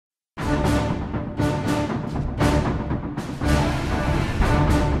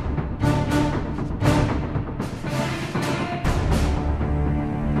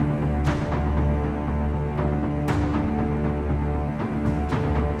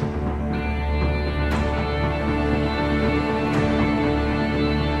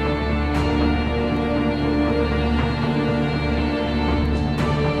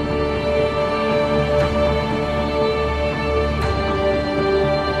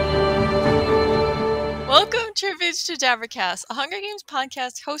It's the JabberCast, a Hunger Games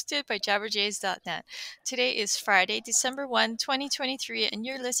podcast hosted by Jabberjays.net. Today is Friday, December 1, 2023, and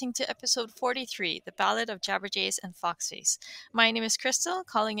you're listening to episode 43, The Ballad of Jabberjays and Foxface. My name is Crystal,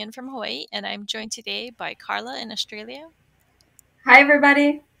 calling in from Hawaii, and I'm joined today by Carla in Australia, Hi,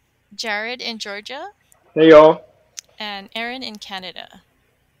 everybody. Jared in Georgia, Hey y'all. and Erin in Canada.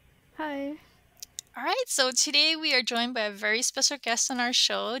 Hi. All right, so today we are joined by a very special guest on our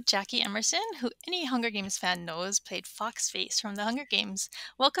show, Jackie Emerson, who any Hunger Games fan knows played Foxface from the Hunger Games.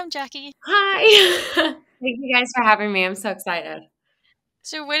 Welcome, Jackie. Hi. Thank you guys for having me. I'm so excited.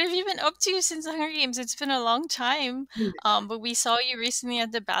 So what have you been up to since the Hunger Games? It's been a long time, but we saw you recently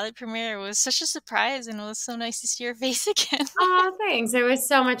at the Ballad premiere. It was such a surprise, and it was so nice to see your face again. Oh, thanks. It was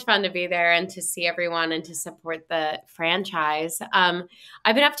so much fun to be there and to see everyone and to support the franchise. I've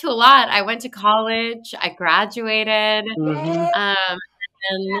been up to a lot. I went to college. I graduated.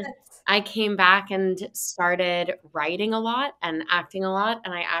 And I came back and started writing a lot and acting a lot.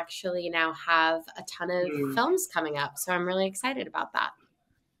 And I actually now have a ton of films coming up. So I'm really excited about that.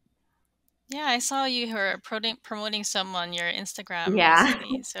 Yeah, I saw you were promoting some on your Instagram Yeah.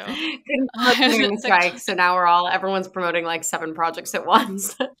 recently. So Couldn't promote during the strike, so now everyone's promoting like 7 projects at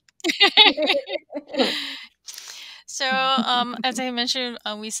once. So, as I mentioned,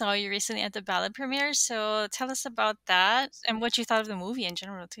 we saw you recently at the Ballad premiere. So, tell us about that and what you thought of the movie in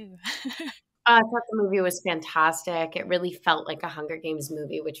general, too. I thought the movie was fantastic. It really felt like a Hunger Games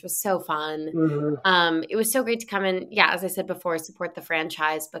movie, which was so fun. It was so great to come in, as I said before, support the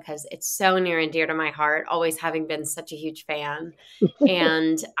franchise because it's so near and dear to my heart, always having been such a huge fan.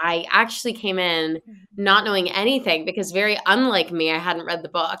 And I actually came in not knowing anything because very unlike me, I hadn't read the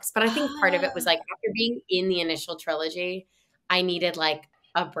books. But I think part of it was like after being in the initial trilogy, I needed like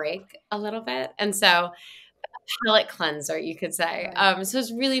a break a little bit. And so palate cleanser, you could say. So it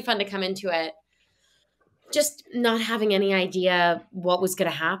was really fun to come into it just not having any idea what was going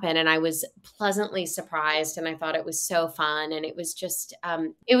to happen. And I was pleasantly surprised and I thought it was so fun. And it was just,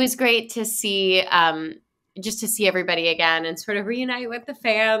 it was great to see, just to see everybody again and sort of reunite with the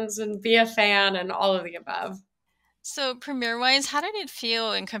fans and be a fan and all of the above. So, premiere-wise, how did it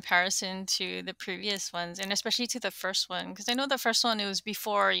feel in comparison to the previous ones, and especially to the first one? Because I know the first one, it was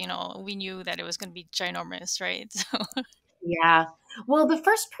before, we knew that it was going to be ginormous, right? So. Yeah. Well, the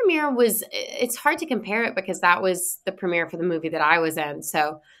first premiere it's hard to compare it because that was the premiere for the movie that I was in.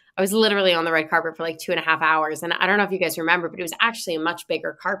 So I was literally on the red carpet for like 2.5 hours. And I don't know if you guys remember, but it was actually a much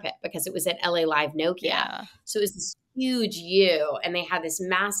bigger carpet because it was at LA Live Nokia. Yeah. So it was this huge U and they had this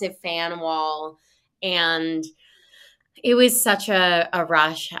massive fan wall and it was such a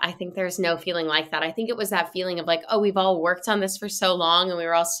rush. I think there's no feeling like that. I think it was that feeling of like, oh, we've all worked on this for so long and we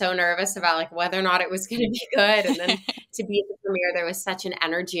were all so nervous about like whether or not it was going to be good. And then to be at the premiere, there was such an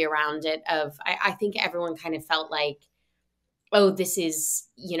energy around it of, I think everyone kind of felt like, oh, this is,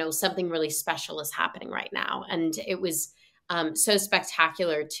 something really special is happening right now. And it was so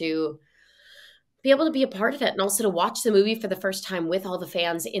spectacular to be able to be a part of it. And also to watch the movie for the first time with all the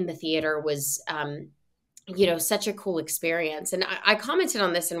fans in the theater was, such a cool experience. And I commented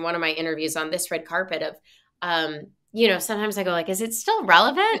on this in one of my interviews on this red carpet of, sometimes I go like, is it still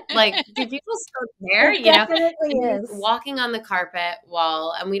relevant? Like, do people still care? It definitely is. Walking on the carpet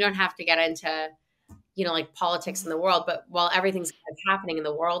and we don't have to get into, like politics in the world, but while everything's kind of happening in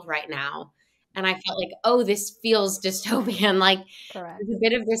the world right now. And I felt like, oh, this feels dystopian. Like Correct. there's a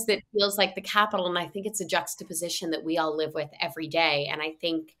bit of this that feels like the Capitol. And I think it's a juxtaposition that we all live with every day. And I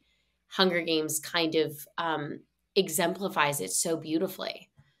think Hunger Games kind of exemplifies it so beautifully.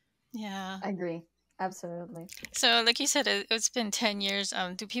 Yeah. I agree. Absolutely. So, like you said, it's been 10 years.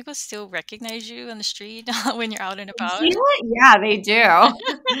 Do people still recognize you on the street when you're out and about? You know what? Yeah, they do.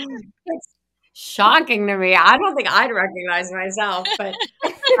 It's shocking to me. I don't think I'd recognize myself, but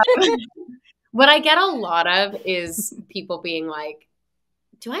what I get a lot of is people being like,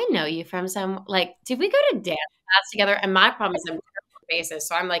 do I know you from like, did we go to dance class together? And my problem is I'm terrible at faces.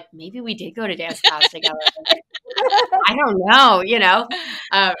 So I'm like, maybe we did go to dance class together. I don't know,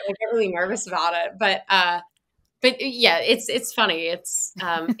 I get really nervous about it, but yeah, it's funny. It's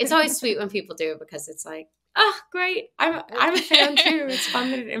always sweet when people do because it's like, oh, great. I'm a fan too. It's fun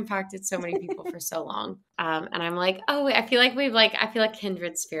that it impacted so many people for so long. And I'm like, oh, I feel like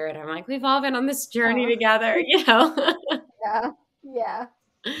kindred spirit. I'm like, we've all been on this journey together, Yeah.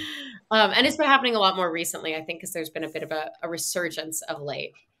 And it's been happening a lot more recently, I think, because there's been a bit of a resurgence of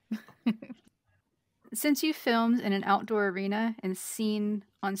late. Since you filmed in an outdoor arena and seen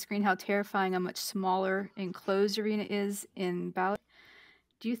on screen how terrifying a much smaller enclosed arena is in Ballad,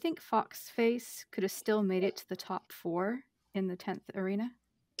 do you think Foxface could have still made it to the top 4 in the 10th arena?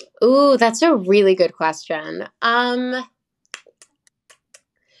 Ooh, that's a really good question.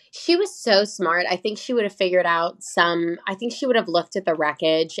 She was so smart. I think she would have figured out I think she would have looked at the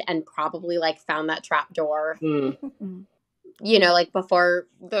wreckage and probably like found that trap door, like before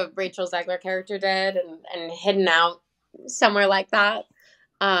the Rachel Zegler character did, and hidden out somewhere like that.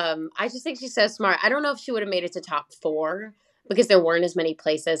 I just think she's so smart. I don't know if she would have made it to top 4 because there weren't as many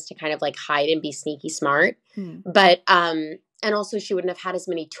places to kind of like hide and be sneaky smart. But, and also she wouldn't have had as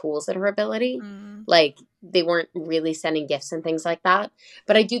many tools at her ability. Like they weren't really sending gifts and things like that.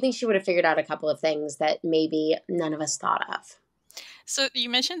 But I do think she would have figured out a couple of things that maybe none of us thought of. So you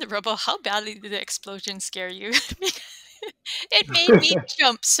mentioned the rubble. How badly did the explosion scare you? It made me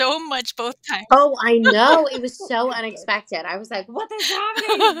jump so much both times. Oh, I know. It was so unexpected. I was like, what is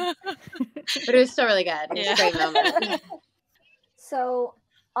happening? But it was still really good. It was a great moment. So,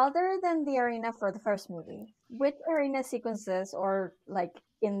 other than the arena for the first movie, which arena sequences, or like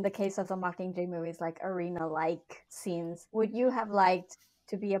in the case of the Mockingjay movies, like arena-like scenes, would you have liked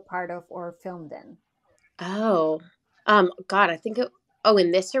to be a part of or filmed in? Oh, God, I think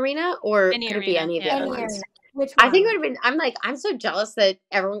in this arena, or Any could it arena, be any of the yeah. other Any ones? arena. Which one? I think it would have been, I'm so jealous that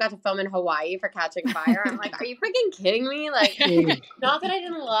everyone got to film in Hawaii for Catching Fire. I'm like, are you freaking kidding me? Like, not that I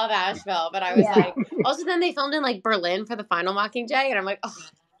didn't love Asheville, but I was like, also then they filmed in like Berlin for the final Mockingjay, and I'm like, oh,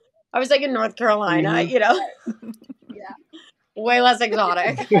 I was like in North Carolina, Yeah. way less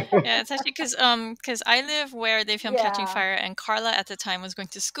exotic. Yeah, it's actually because I live where they filmed Catching Yeah. Fire, and Carla at the time was going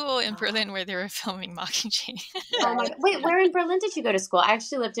to school in Berlin where they were filming Mockingjay. Oh my God. Wait, where in Berlin did you go to school? I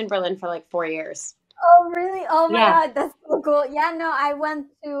actually lived in Berlin for like 4 years. Oh, really? Oh my Yeah. God, that's so cool. Yeah, no, I went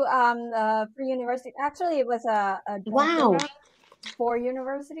to Free University. Actually, it was a joint Wow. program for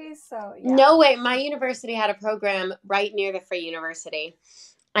universities. So yeah. No way. My university had a program right near the Free University.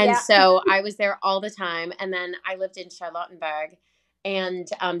 And Yeah. so I was there all the time. And then I lived in Charlottenburg and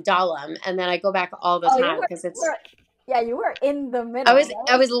Dahlem. And then I go back all the time because you were in the middle.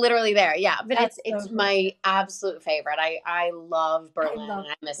 I was literally there. Yeah. But That's it's so cool. my absolute favorite. I love Berlin and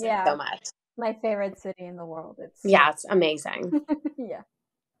I miss it so much. My favorite city in the world. It's amazing. Yeah.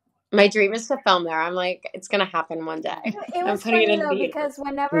 My dream is to film there. I'm like, it's gonna happen one day. It was funny though because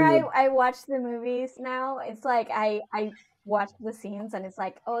whenever I watch the movies now, it's like I watch the scenes and it's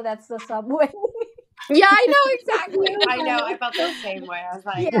like, oh, that's the subway. Yeah, I know exactly. I know. I felt the same way. I was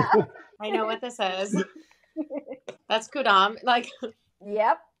like, yeah. I know what this is. That's Kudam. Like,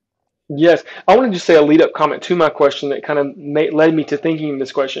 yep. Yes, I wanted to say a lead-up comment to my question that kind of led me to thinking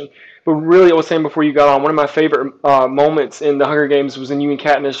this question. But really, I was saying before you got on, one of my favorite moments in the Hunger Games was when you and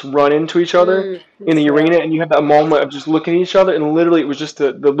Katniss run into each other in the arena, and you have that moment of just looking at each other, and literally it was just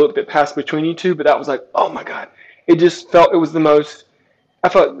the look that passed between you two. But that was like, oh my God, it just felt, it was the most. I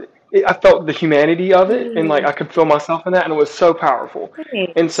felt the humanity of it, and like I could feel myself in that, and it was so powerful.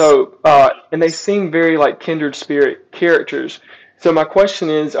 And so, and they seem very like kindred spirit characters. So my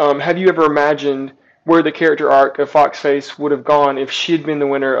question is, have you ever imagined where the character arc of Foxface would have gone if she had been the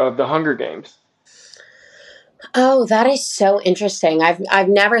winner of the Hunger Games? Oh, that is so interesting. I've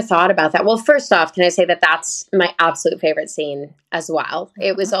never thought about that. Well, first off, can I say that that's my absolute favorite scene as well?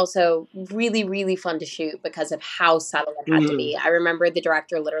 It was also really, really fun to shoot because of how subtle it had to be. I remember the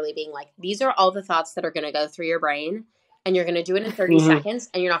director literally being like, these are all the thoughts that are going to go through your brain, and you're going to do it in 30 seconds,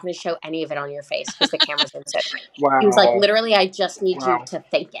 and you're not going to show any of it on your face because the camera's in so tight. Wow. He was like, literally, I just need you to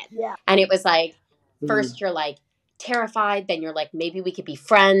think it. Yeah. And it was like, first you're like terrified, then you're like, maybe we could be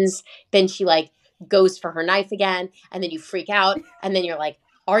friends. Then she like goes for her knife again, and then you freak out, and then you're like,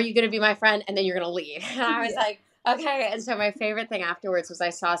 are you going to be my friend? And then you're going to leave. And I was like, okay. And so my favorite thing afterwards was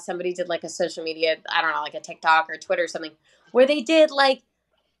I saw somebody did like a social media, I don't know, like a TikTok or Twitter or something, where they did like,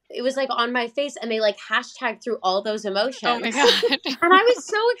 it was like on my face, and they like hashtagged through all those emotions. Oh my God. And I was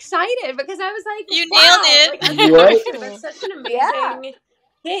so excited because I was like, you wow, nailed it. like, as an actor, that's such an amazing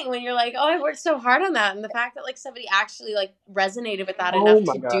thing when you're like, oh, I worked so hard on that. And the fact that like somebody actually like resonated with that enough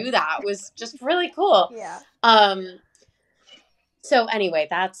to do that was just really cool. Yeah. So anyway,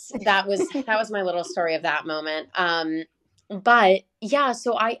 that was my little story of that moment. But yeah,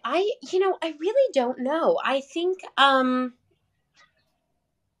 so I really don't know. I think, I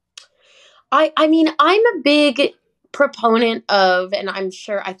mean, I'm a big proponent of, and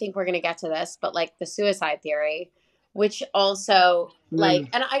I think we're going to get to this, but like the suicide theory, which also like,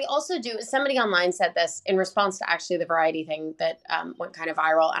 and I also do, somebody online said this in response to actually the Variety thing that went kind of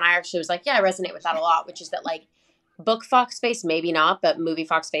viral. And I actually was like, yeah, I resonate with that a lot, which is that like book Foxface, maybe not, but movie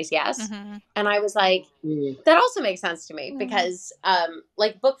Foxface, yes. And I was like, that also makes sense to me because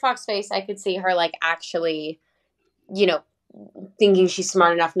like book Foxface, I could see her like actually, thinking she's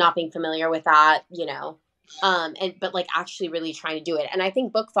smart enough, not being familiar with that, but like actually really trying to do it. And I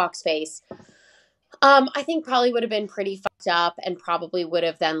think book Foxface, I think probably would have been pretty fucked up and probably would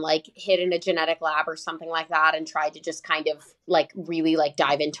have then like hid in a genetic lab or something like that and tried to just kind of like really like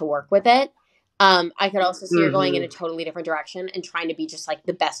dive into work with it. I could also see her going in a totally different direction and trying to be just like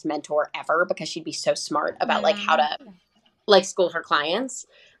the best mentor ever because she'd be so smart about like how to like school her clients.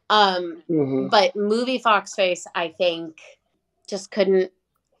 But movie Foxface, I think, just couldn't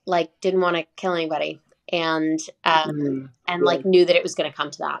like didn't want to kill anybody and like knew that it was going to come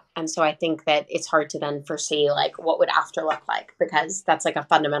to that. And so I think that it's hard to then foresee like what would after look like because that's like a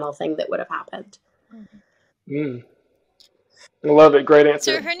fundamental thing that would have happened. I love it. Great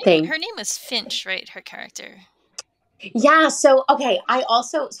answer. So her name was Finch, right? Her character. Yeah. So, okay.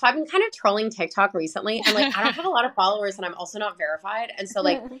 So I've been kind of trolling TikTok recently and like, I don't have a lot of followers and I'm also not verified. And so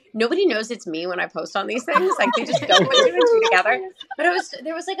like, nobody knows it's me when I post on these things. Like they just don't put two and two together. But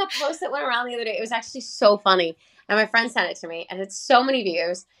there was like a post that went around the other day. It was actually so funny. And my friend sent it to me and it's so many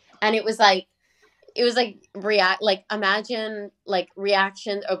views. And it was like imagine like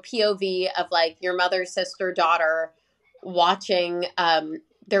reaction or POV of like your mother, sister, daughter watching,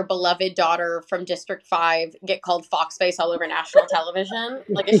 their beloved daughter from District 5 get called Foxface all over national television,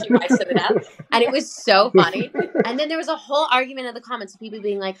 like as she rises to the death. And it was so funny. And then there was a whole argument in the comments of people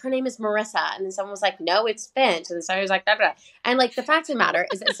being like, her name is Marissa. And then someone was like, no, it's Finch. And then someone was like, da, da, da. And like the fact of the matter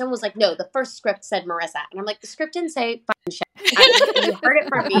is that someone was like, no, the first script said Marissa. And I'm like, the script didn't say fucking shit. You heard it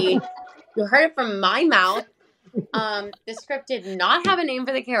from me. You heard it from my mouth. The script did not have a name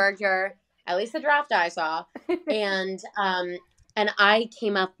for the character, at least the draft I saw. And I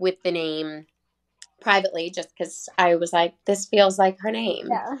came up with the name privately just because I was like, this feels like her name.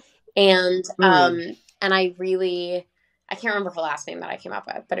 Yeah. And I can't remember her last name that I came up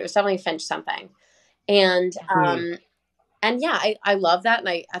with, but it was definitely Finch something. And yeah, I love that. And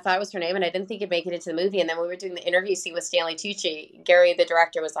I thought it was her name and I didn't think it'd make it into the movie. And then when we were doing the interview scene with Stanley Tucci, Gary, the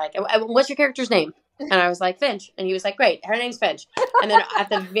director, was like, what's your character's name? And I was like, Finch. And he was like, great, her name's Finch. And then at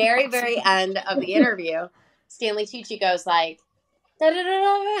the very, very end of the interview, Stanley Tucci goes like,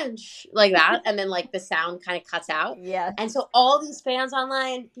 Finch, like that, and then like the sound kind of cuts out. Yeah. And so all these fans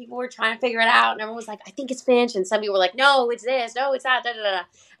online, people were trying to figure it out, and everyone was like, "I think it's Finch," and some people were like, "No, it's this. No, it's that." Da, da, da.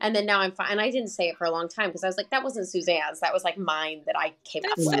 And then now I'm fine. And I didn't say it for a long time because I was like, "That wasn't Suzanne's. That was like mine that I came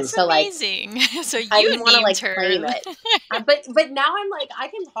up with." That's so amazing. Like, so you I didn't want to like her. claim it, but now I'm like, I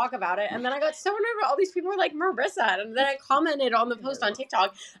can talk about it. And then I got so nervous. All these people were like Marissa, and then I commented on the post on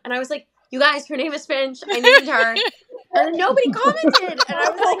TikTok, and I was like, "You guys, her name is Finch. I named her." And then nobody commented. And I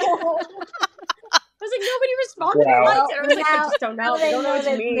was like, nobody responded or liked it. I was like, I just don't know. I don't know what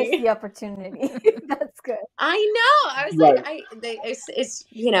you mean. Missed the opportunity. That's good. I know. I was like, it's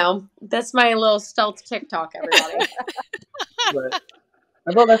that's my little stealth TikTok, everybody. Right.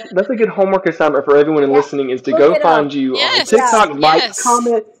 I thought that's a good homework assignment for everyone listening is to go find you on TikTok, like,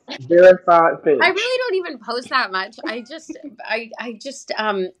 comment, verify things. I really don't even post that much.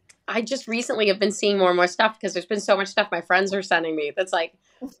 I just recently have been seeing more and more stuff because there's been so much stuff my friends are sending me that's like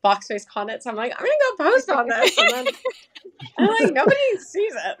Foxface comments. I'm like, I'm gonna go post on this, and then I'm like, nobody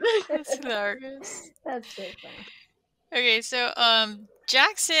sees it. That's hilarious. That's so funny. Okay, so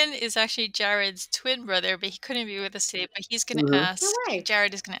Jackson is actually Jared's twin brother, but he couldn't be with us today. But he's gonna ask. No way.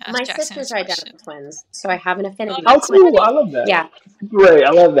 Jared is gonna ask. My Jackson sisters are identical twins, so I have an affinity. Oh, cool! I love that. Yeah, great.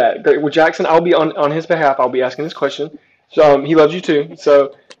 I love that. Great. Well, Jackson, I'll be on his behalf. I'll be asking this question. So he loves you too.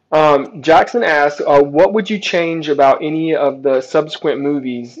 So. Jackson asked, what would you change about any of the subsequent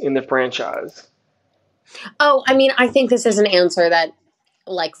movies in the franchise? Oh, I mean, I think this is an answer that,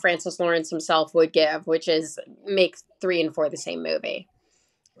 like, Francis Lawrence himself would give, which is make 3 and 4 the same movie.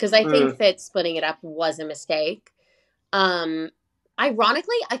 Because I think that splitting it up was a mistake. Ironically,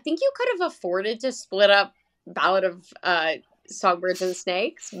 I think you could have afforded to split up Ballad of Songbirds and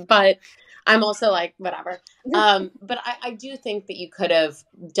Snakes, but I'm also like, whatever. But I do think that you could have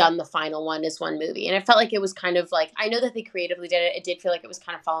done the final one as one movie. And it felt like it was kind of like, I know that they creatively did it. It did feel like it was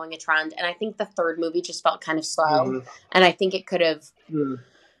kind of following a trend. And I think the third movie just felt kind of slow. And I think it could have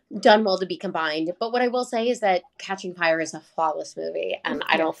done well to be combined. But what I will say is that Catching Fire is a flawless movie. And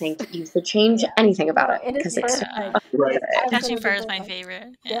I don't think you should change anything about it. Because it's Catching Fire is my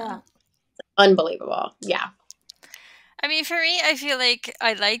favorite. Yeah. Unbelievable. Yeah. I mean, for me, I feel like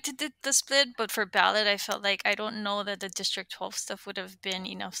I liked the split, but for Ballad, I felt like I don't know that the District 12 stuff would have been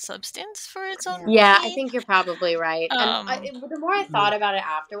enough substance for its own movie. Yeah, I think you're probably right. And the more I thought about it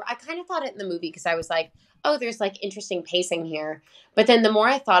after, I kind of thought it in the movie because I was like, oh, there's like interesting pacing here. But then the more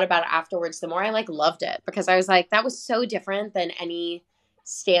I thought about it afterwards, the more I like loved it because I was like, that was so different than any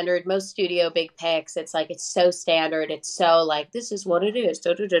standard. Most studio big picks, it's like, it's so standard. It's so like, this is what it is.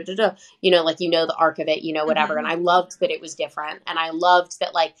 Da, da, da, da, da. Like, the arc of it, whatever. And I loved that it was different. And I loved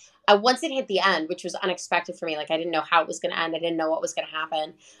that, like, once it hit the end, which was unexpected for me, like, I didn't know how it was going to end. I didn't know what was going to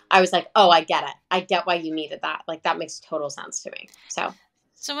happen. I was like, oh, I get it. I get why you needed that. Like, that makes total sense to me.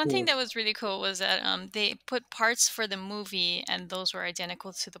 So one thing that was really cool was that they put parts for the movie, and those were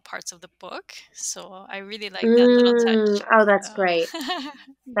identical to the parts of the book. So I really like that little touch. Oh, that's great.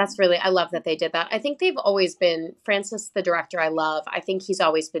 That's really, I love that they did that. I think they've always been, Francis, the director, I love. I think he's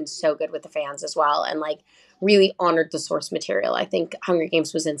always been so good with the fans as well, and like really honored the source material. I think Hunger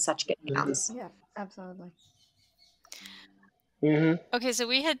Games was in such good hands. Yeah, absolutely. Mm-hmm. Okay, so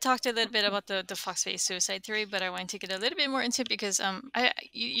we had talked a little bit about the Foxface suicide theory, but I want to get a little bit more into it because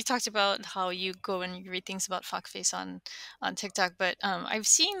you talked about how you go and you read things about Foxface on TikTok, but I've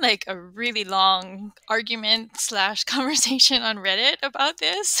seen like a really long argument / conversation on Reddit about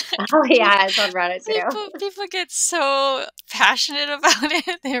this. Oh yeah, it's on Reddit too. People get so passionate about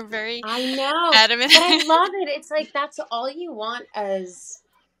it. They're very adamant. But I love it. It's like that's all you want is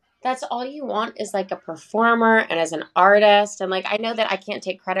like a performer and as an artist. And like, I know that I can't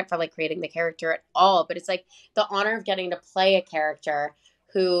take credit for like creating the character at all, but it's like the honor of getting to play a character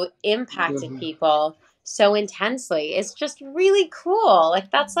who impacted people so intensely is just really cool. Like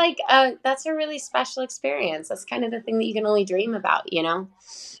that's a really special experience. That's kind of the thing that you can only dream about, Yeah.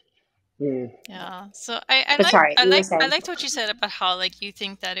 So I liked what you said about how like you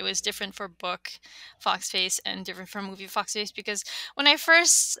think that it was different for book Foxface and different for movie Foxface, because when I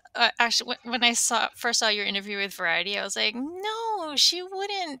first when I first saw your interview with Variety, I was like, no, she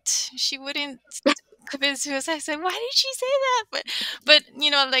wouldn't commit suicide. I said, why did she say that? But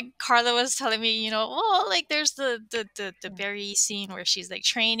like Carla was telling me, well, like there's the berry scene where she's like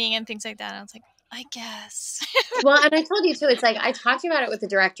training and things like that. And I was like, I guess. Well, and I told you too, it's like I talked about it with the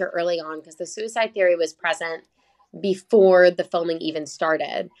director early on because the suicide theory was present before the filming even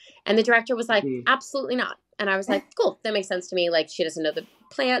started. And the director was like, absolutely not. And I was like, cool, that makes sense to me. Like, she doesn't know the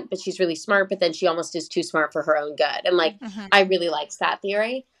plant, but she's really smart, but then she almost is too smart for her own good. And like, I really liked that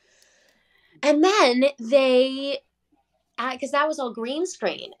theory. And then because that was all green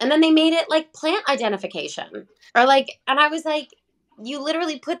screen. And then they made it like plant identification. Or like, and I was like, you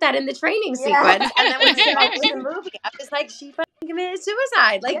literally put that in the training sequence. And then when she got in the movie, I was like, she fucking committed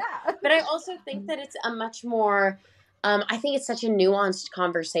suicide. Like, but I also think that it's a much more, I think it's such a nuanced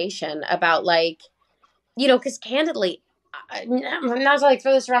conversation about like, because candidly, I'm not to like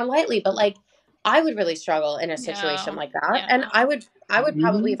throw this around lightly, but like, I would really struggle in a situation like that. Yeah. And I would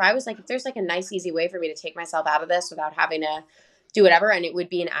probably, if I was like, if there's like a nice, easy way for me to take myself out of this without having to do whatever, and it would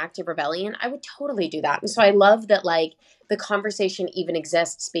be an act of rebellion, I would totally do that. And so I love that like the conversation even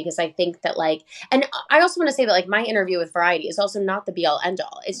exists, because I think that like, and I also want to say that like my interview with Variety is also not the be all end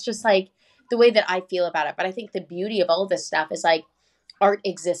all. It's just like the way that I feel about it. But I think the beauty of all of this stuff is like art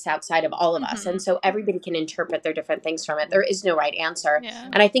exists outside of all of us. And so everybody can interpret their different things from it. There is no right answer. Yeah.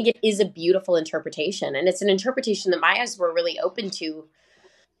 And I think it is a beautiful interpretation. And it's an interpretation that my eyes were really open to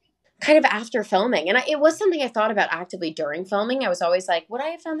kind of after filming. And it was something I thought about actively during filming. I was always like, would I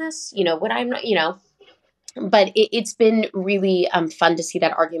have done this? Would I not, but it's been really fun to see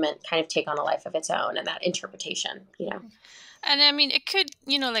that argument kind of take on a life of its own, and that interpretation, And I mean, it could,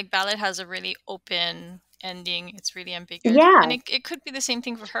 like Ballad has a really open ending. It's really ambiguous. Yeah. And it could be the same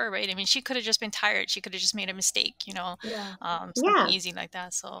thing for her, right? I mean, she could have just been tired. She could have just made a mistake, something easy like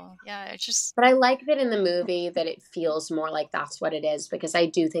that. So yeah, it's just. But I like that in the movie that it feels more like that's what it is, because I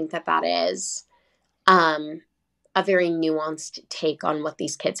do think that is a very nuanced take on what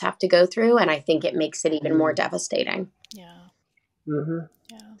these kids have to go through. And I think it makes it even more devastating. Yeah.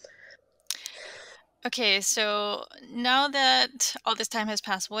 Yeah. Okay, so now that all this time has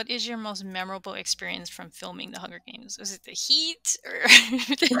passed, what is your most memorable experience from filming The Hunger Games? Was it the heat, or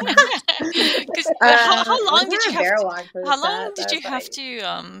how long did you have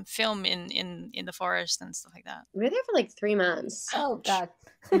to film in the forest and stuff like that? We were there for like 3 months. Oh God.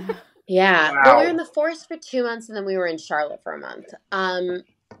 Yeah. Wow. Well, we were in the forest for 2 months, and then we were in Charlotte for a month.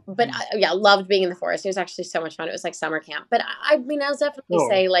 But I loved being in the forest. It was actually so much fun. It was like summer camp. But I mean, I'll definitely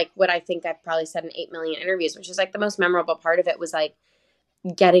say like what I think I've probably said in 8 million interviews, which is like the most memorable part of it was like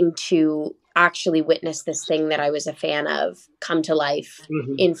getting to actually witness this thing that I was a fan of come to life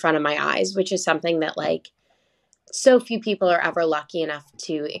in front of my eyes, which is something that like so few people are ever lucky enough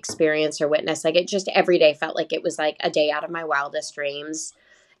to experience or witness. Like it just every day felt like it was like a day out of my wildest dreams.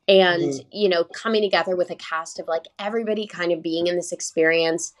 And, coming together with a cast of like everybody kind of being in this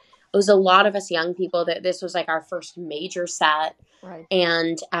experience. It was a lot of us young people that this was like our first major set. Right.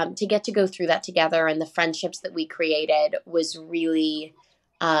 And to get to go through that together, and the friendships that we created was really,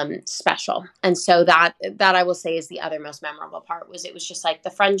 special. And so that I will say is the other most memorable part. It was just like the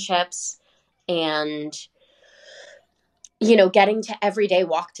friendships and, you know, getting to every day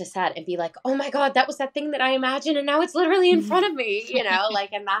walk to set and be like, oh my God, that was that thing that I imagined and now it's literally in front of me, you know,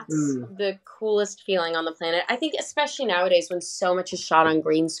 like, and that's the coolest feeling on the planet. I think especially nowadays when so much is shot on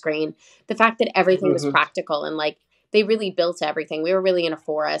green screen, the fact that everything was practical and like they really built everything. We were really in a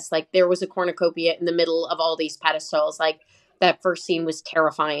forest. Like there was a cornucopia in the middle of all these pedestals. Like that first scene was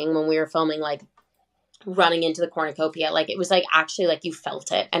terrifying when we were filming, like running into the cornucopia. Like it was like actually like you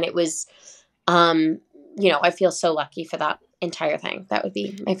felt it. And it was, you know, I feel so lucky for that entire thing. That would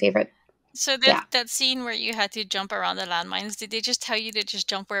be my favorite. So that scene where you had to jump around the landmines, did they just tell you to just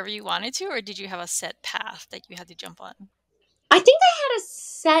jump wherever you wanted to, or did you have a set path that you had to jump on? I think I had a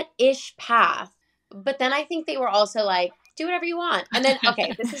set-ish path, but then I think they were also like, do whatever you want. And then,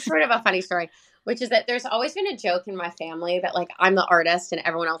 okay, this is sort of a funny story, which is that there's always been a joke in my family that like I'm the artist and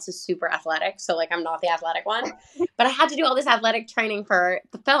everyone else is super athletic. So like I'm not the athletic one, but I had to do all this athletic training for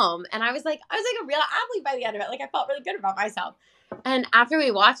the film. And I was like a real athlete by the end of it. Like I felt really good about myself. And after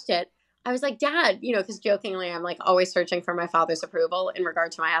we watched it, I was like, Dad, you know, because jokingly, I'm like always searching for my father's approval in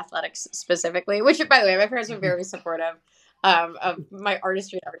regard to my athletics specifically, which by the way, my parents were very supportive of my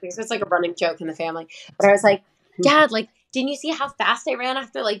artistry and everything. So it's like a running joke in the family. But I was like, Dad, like, didn't you see how fast I ran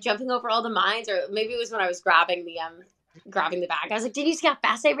after like jumping over all the mines? Or maybe it was when I was grabbing the bag. I was like, didn't you see how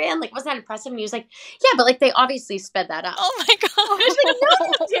fast I ran? Like, wasn't that impressive? And he was like, yeah, but like they obviously sped that up. Oh my God. I was like, no,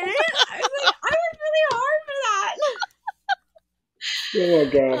 you didn't. I was like, I worked really hard for that. Oh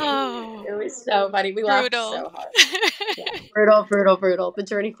gosh. Oh, it was so funny. We laughed so hard. Yeah. Brutal. The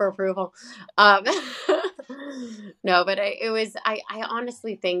journey for approval. No, but I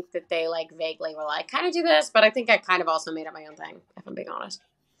honestly think that they like vaguely were like, kind of do this, but I think I kind of also made it my own thing, if I'm being honest.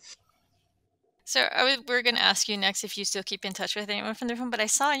 So we're going to ask you next if you still keep in touch with anyone from the film, but I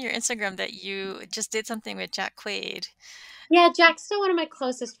saw on your Instagram that you just did something with Jack Quaid. Yeah, Jack's still one of my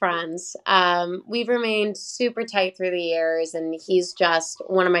closest friends. We've remained super tight through the years, and he's just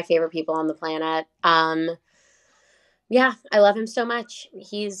one of my favorite people on the planet. Yeah, I love him so much.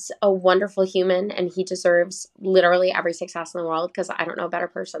 He's a wonderful human, and he deserves literally every success in the world because I don't know a better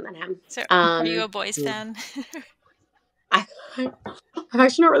person than him. So are you a Boys fan? I've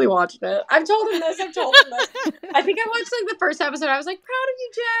actually not really watched it. I've told him this. I think I watched like the first episode. I was like, proud of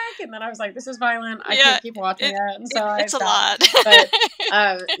you, Jack. And then I was like, this is violent. I can't keep watching it. And so it's a lot.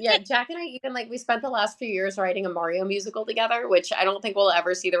 But yeah, Jack and I even like, we spent the last few years writing a Mario musical together, which I don't think we'll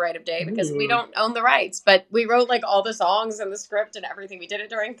ever see the light of day because we don't own the rights. But we wrote like all the songs and the script and everything. We did it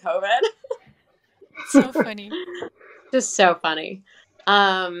during COVID. So funny. Just so funny.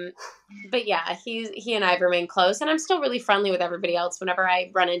 But yeah, he and I have remained close, and I'm still really friendly with everybody else. Whenever I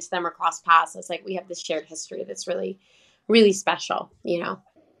run into them or cross paths, it's like we have this shared history that's really, really special, you know.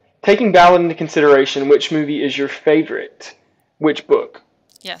 Taking Ballad into consideration, which movie is your favorite? Which book?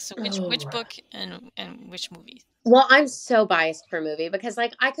 Yeah, so which book and which movie? Well, I'm so biased for movie because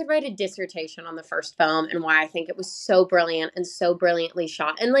like I could write a dissertation on the first film and why I think it was so brilliant and so brilliantly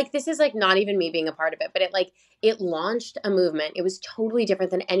shot. And like this is like not even me being a part of it, but it launched a movement. It was totally different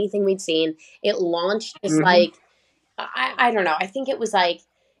than anything we'd seen. It launched this like I don't know. I think it was like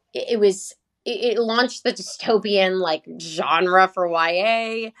it launched the dystopian like genre for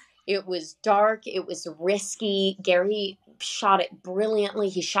YA. It was dark. It was risky. Gary shot it brilliantly.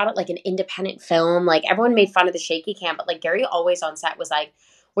 He shot it like an independent film. Like everyone made fun of the shaky cam, but like Gary always on set was like,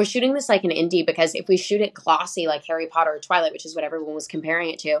 we're shooting this like an indie because if we shoot it glossy like Harry Potter or Twilight, which is what everyone was comparing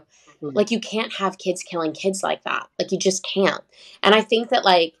it to, like you can't have kids killing kids like that. Like you just can't. And I think that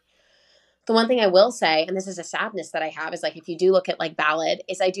like the one thing I will say, and this is a sadness that I have, is like if you do look at like Ballad,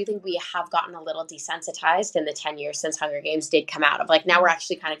 is I do think we have gotten a little desensitized in the 10 years since Hunger Games did come out. Of like now we're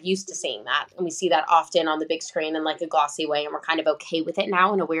actually kind of used to seeing that, and we see that often on the big screen in like a glossy way, and we're kind of okay with it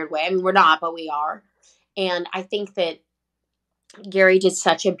now in a weird way. I mean, we're not, but we are. And I think that Gary did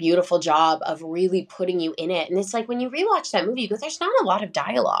such a beautiful job of really putting you in it. And it's like when you rewatch that movie, you go, there's not a lot of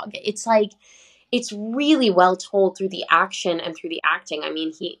dialogue. It's like it's really well told through the action and through the acting. I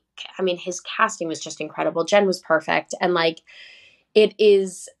mean, his casting was just incredible. Jen was perfect. And like, it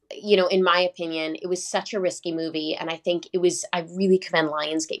is, you know, in my opinion, it was such a risky movie. And I think I really commend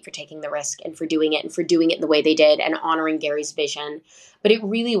Lionsgate for taking the risk and for doing it in the way they did and honoring Gary's vision. But it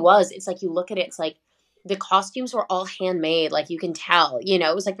really was, it's like, you look at it, it's like the costumes were all handmade. Like you can tell, you know,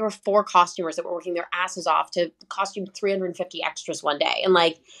 it was like there were 4 costumers that were working their asses off to costume 350 extras one day. And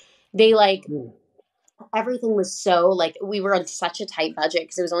like, they like, everything was so like we were on such a tight budget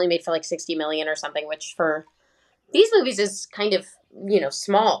because it was only made for like 60 million or something, which for these movies is kind of, you know,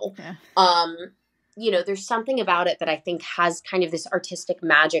 small. Yeah. there's something about it that I think has kind of this artistic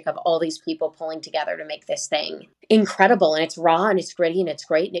magic of all these people pulling together to make this thing incredible. And it's raw and it's gritty and it's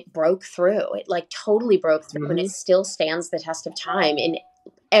great. And it broke through. It like totally broke through, and it still stands the test of time in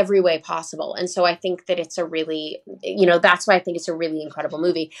every way possible. And so I think that it's a really, that's why I think it's a really incredible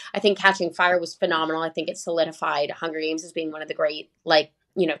movie. I think Catching Fire was phenomenal. I think it solidified Hunger Games as being one of the great,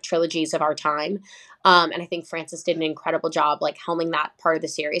 trilogies of our time. And I think Francis did an incredible job, like, helming that part of the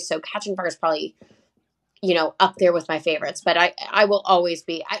series. So Catching Fire is probably, up there with my favorites. But I will always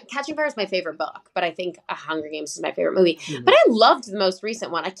be, Catching Fire is my favorite book, but I think Hunger Games is my favorite movie. But I loved the most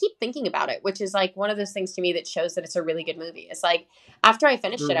recent one. I keep thinking about it, which is like one of those things to me that shows that it's a really good movie. It's like, after I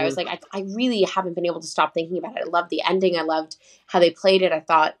finished it, I was like, I really haven't been able to stop thinking about it. I loved the ending. I loved how they played it. I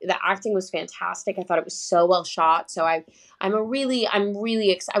thought the acting was fantastic. I thought it was so well shot. So I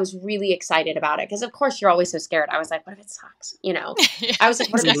was really excited about it, because of course you're always so scared. I was like, what if it sucks? Yeah, I was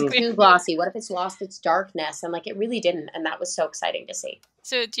like, what if exactly. it's too glossy? What if it's lost its darkness? And like, it really didn't. And that was so exciting to see.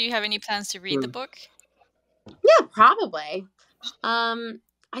 So do you have any plans to read the book? Yeah, probably.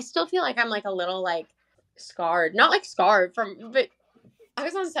 I still feel like I'm like a little like scarred, not like scarred from, but I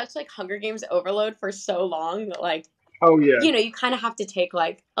was on such like Hunger Games overload for so long that like, Oh yeah. You kind of have to take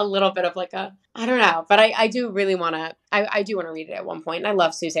like a little bit of like I don't know, but I do really want to, I do want to read it at one point. And I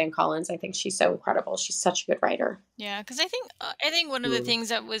love Suzanne Collins. I think she's so incredible. She's such a good writer. Yeah, because I think one of the things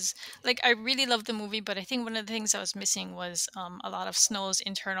that was like, I really loved the movie, but I think one of the things I was missing was a lot of Snow's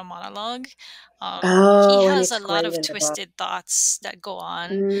internal monologue. He has a lot of twisted thoughts that go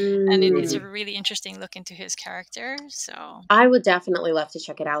on, and it's a really interesting look into his character. So I would definitely love to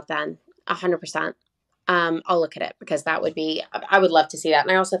check it out then, 100%. I'll look at it, because that would be, I would love to see that.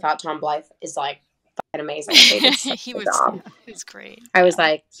 And I also thought Tom Blythe is like fucking amazing. They did such a good job. He was great. I was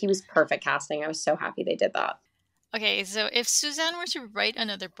like, he was perfect casting. I was so happy they did that. Okay, so if Suzanne were to write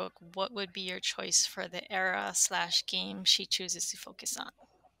another book, what would be your choice for the era/game she chooses to focus on?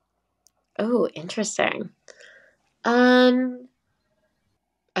 Oh, interesting. That's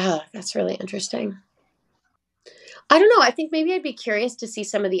really interesting. I don't know. I think maybe I'd be curious to see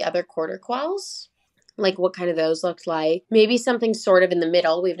some of the other quarter quells, like what kind of those looked like. Maybe something sort of in the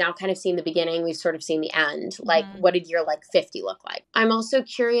middle. We've now kind of seen the beginning. We've sort of seen the end. Like, what did year like 50 look like? I'm also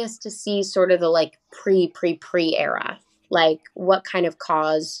curious to see sort of the like pre era. Like, what kind of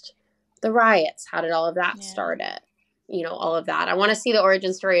caused the riots? How did all of that start it? All of that. I want to see the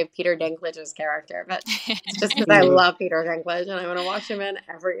origin story of Peter Dinklage's character, but it's just because I love Peter Dinklage and I want to watch him in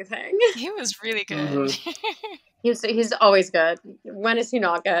everything. He was really good. He's always good. When is he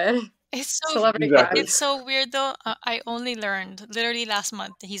not good? It's so weird though. I only learned literally last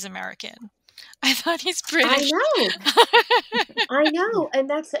month that he's American. I thought he's British. I know. And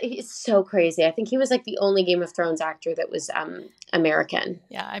it's so crazy. I think he was like the only Game of Thrones actor that was American.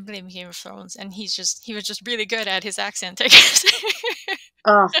 Yeah, I blame Game of Thrones, and he was just really good at his accent, I guess.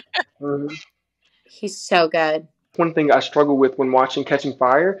 He's so good. One thing I struggle with when watching Catching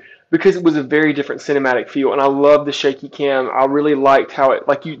Fire, because it was a very different cinematic feel, and I love the shaky cam. I really liked how it,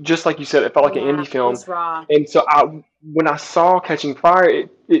 like you said, it felt like an indie film. It's raw. And so when I saw Catching Fire,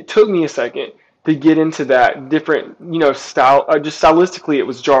 it took me a second to get into that different, style. Just stylistically, it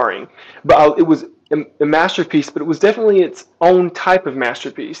was jarring, but it was a masterpiece. But it was definitely its own type of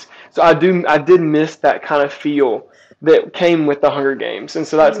masterpiece. So I did miss that kind of feel that came with the Hunger Games, and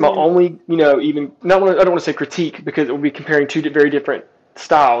so that's my only, I don't want to say critique, because it would be comparing two very different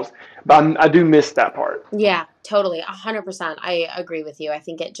styles, but I do miss that part. Yeah, totally, 100%. I agree with you. I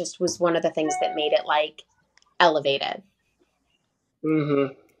think it just was one of the things that made it like elevated.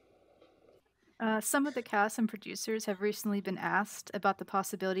 Some of the cast and producers have recently been asked about the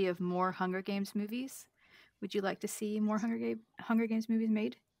possibility of more Hunger Games movies. Would you like to see more Hunger Games movies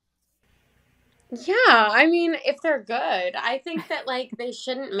made? Yeah, I mean, if they're good, I think that like they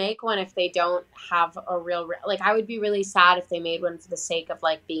shouldn't make one if they don't have a real, like, I would be really sad if they made one for the sake of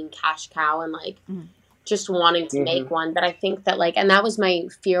like being cash cow and like just wanting to make one. But I think that like, and that was my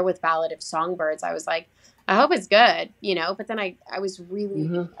fear with Ballad of Songbirds. I was like, I hope it's good, but then I was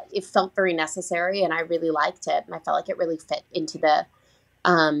really, it felt very necessary, and I really liked it, and I felt like it really fit into the,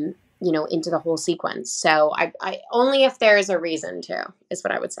 into the whole sequence. So I only if there is a reason to, is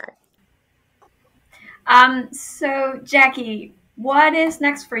what I would say. So Jackie, what is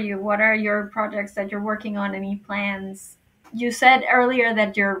next for you? What are your projects that you're working on? Any plans? You said earlier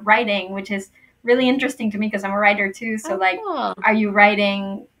that you're writing, which is really interesting to me because I'm a writer too. So are you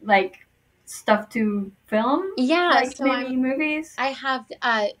writing like stuff to film? Yeah, like so maybe movies? I have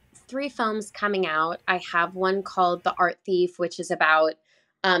 3 films coming out. I have one called The Art Thief, which is about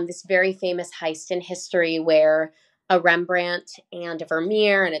this very famous heist in history where a Rembrandt and a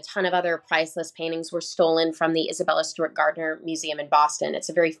Vermeer and a ton of other priceless paintings were stolen from the Isabella Stewart Gardner Museum in Boston. It's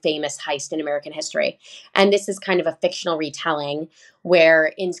a very famous heist in American history. And this is kind of a fictional retelling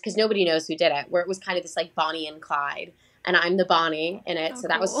where, because nobody knows who did it, where it was kind of this like Bonnie and Clyde. And I'm the Bonnie in it. Oh, so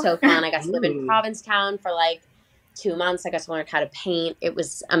that was cool. so fun. I got to live in Provincetown for like 2 months. I got to learn how to paint. It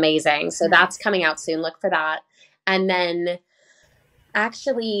was amazing. So that's coming out soon. Look for that. And then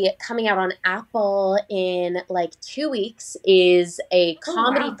actually coming out on Apple in like 2 weeks is a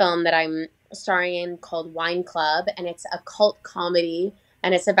comedy film that I'm starring in called Wine Club, and it's a cult comedy,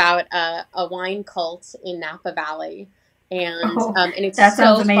 and it's about a wine cult in Napa Valley. And and it's that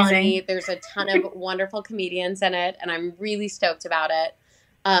sounds so amazing. funny. There's a ton of wonderful comedians in it, and I'm really stoked about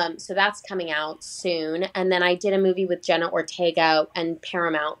it. So that's coming out soon. And then I did a movie with Jenna Ortega and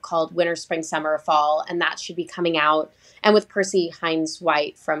Paramount called Winter, Spring, Summer, Fall, and that should be coming out. And with Percy Hines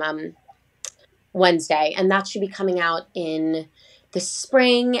White from Wednesday, and that should be coming out in the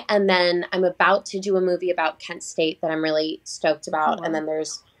spring. And then I'm about to do a movie about Kent State that I'm really stoked about. wow. And then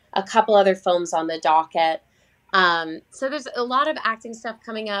there's a couple other films on the docket. So there's a lot of acting stuff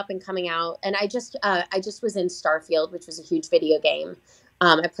coming up and coming out. And I just was in Starfield, which was a huge video game.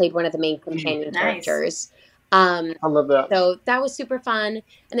 I played one of the main companion characters. I love that. So that was super fun.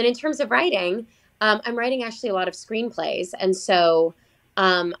 And then in terms of writing, I'm writing actually a lot of screenplays. And so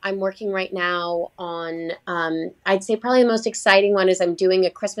I'm working right now on, I'd say probably the most exciting one is I'm doing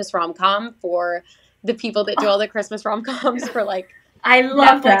a Christmas rom-com for the people that do all the Christmas rom-coms for like I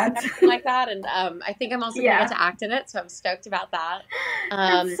love Netflix that. and everything like that. And I think I'm also going to get to act in it. So I'm stoked about that.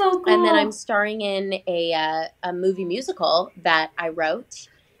 That's so cool. And then I'm starring in a movie musical that I wrote.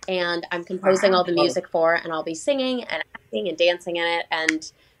 And I'm composing all the music for, and I'll be singing and acting and dancing in it.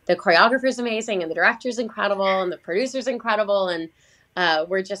 And the choreographer's amazing, and the director's incredible, and the producer's incredible. And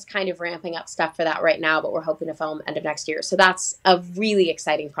we're just kind of ramping up stuff for that right now, but we're hoping to film end of next year. So that's a really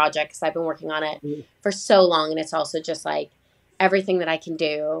exciting project because I've been working on it for so long. And it's also just like everything that I can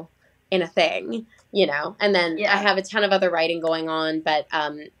do in a thing, you know. And then I have a ton of other writing going on, but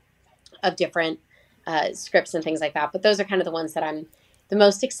of different scripts and things like that. But those are kind of the ones that I'm the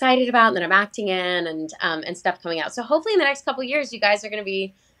most excited about and that I'm acting in and stuff coming out. So hopefully in the next couple of years, you guys are going to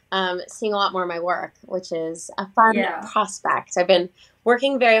be seeing a lot more of my work, which is a fun prospect. I've been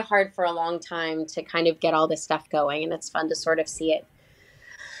working very hard for a long time to kind of get all this stuff going, and it's fun to sort of see it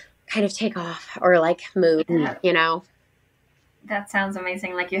kind of take off or like move, you know. That sounds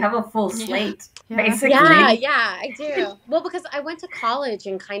amazing. Like you have a full slate, Yeah. basically. Yeah, I do. Well, because I went to college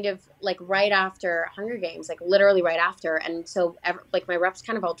and kind of like right after Hunger Games, like literally right after. And so like my reps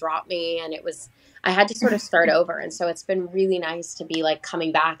kind of all dropped me, and I had to sort of start over. And so it's been really nice to be like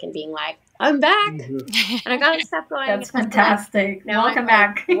coming back and being like, I'm back and I got stuff going. That's fantastic. Now Welcome I'm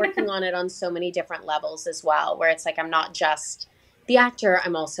back. working on it on so many different levels as well, where it's like I'm not just the actor,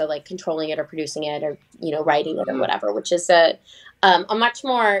 I'm also like controlling it or producing it or, you know, writing it or whatever, which is a much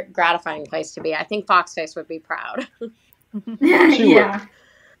more gratifying place to be. I think Foxface would be proud. Yeah,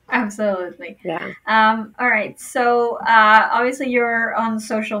 absolutely. Yeah. All right. So obviously you're on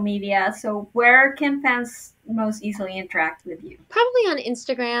social media. So where can fans most easily interact with you? Probably on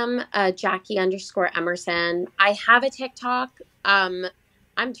Instagram, Jackie_Emerson. I have a TikTok.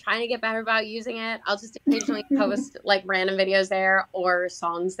 I'm trying to get better about using it. I'll just occasionally post like random videos there or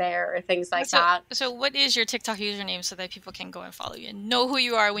songs there or things like that. So what is your TikTok username so that people can go and follow you and know who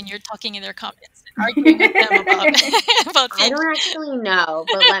you are when you're talking in their comments and arguing with them about I don't actually know,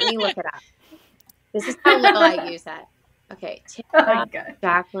 but let me look it up. This is how little I use it. Okay, TikTok,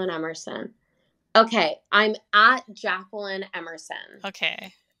 Jacqueline Emerson. Okay, I'm at Jacqueline Emerson.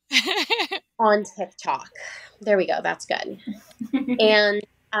 Okay. On TikTok. There we go. That's good. And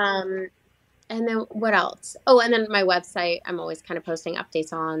then what else? Oh, and then my website I'm always kind of posting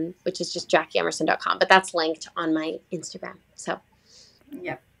updates on, which is just JackieEmerson.com, but that's linked on my Instagram. So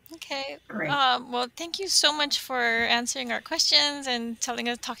Okay. Great. Well, thank you so much for answering our questions and talking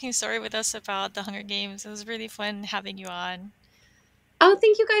a story with us about the Hunger Games. It was really fun having you on. Oh,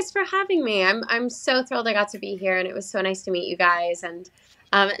 thank you guys for having me. I'm so thrilled I got to be here, and it was so nice to meet you guys, and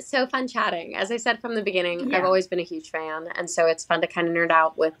it's so fun chatting. As I said from the beginning, I've always been a huge fan, and so it's fun to kind of nerd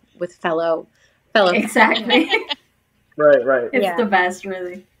out with fellow. Exactly. Right. It's the best,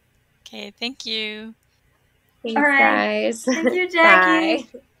 really. Okay, thank you. Thanks, All right. guys. Thank you, Jackie.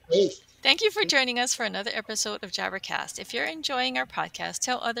 Bye. Thank you for joining us for another episode of JabberCast. If you're enjoying our podcast,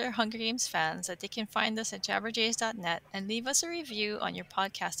 tell other Hunger Games fans that they can find us at Jabberjays.net and leave us a review on your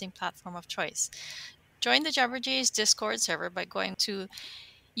podcasting platform of choice. Join the Jabberjays Discord server by going to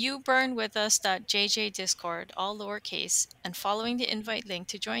youburnwithus.jj Discord, all lowercase, and following the invite link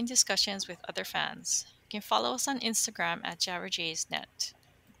to join discussions with other fans. can follow us on Instagram at Jabberjays.net.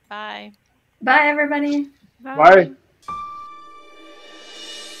 Bye. Bye, everybody. Bye.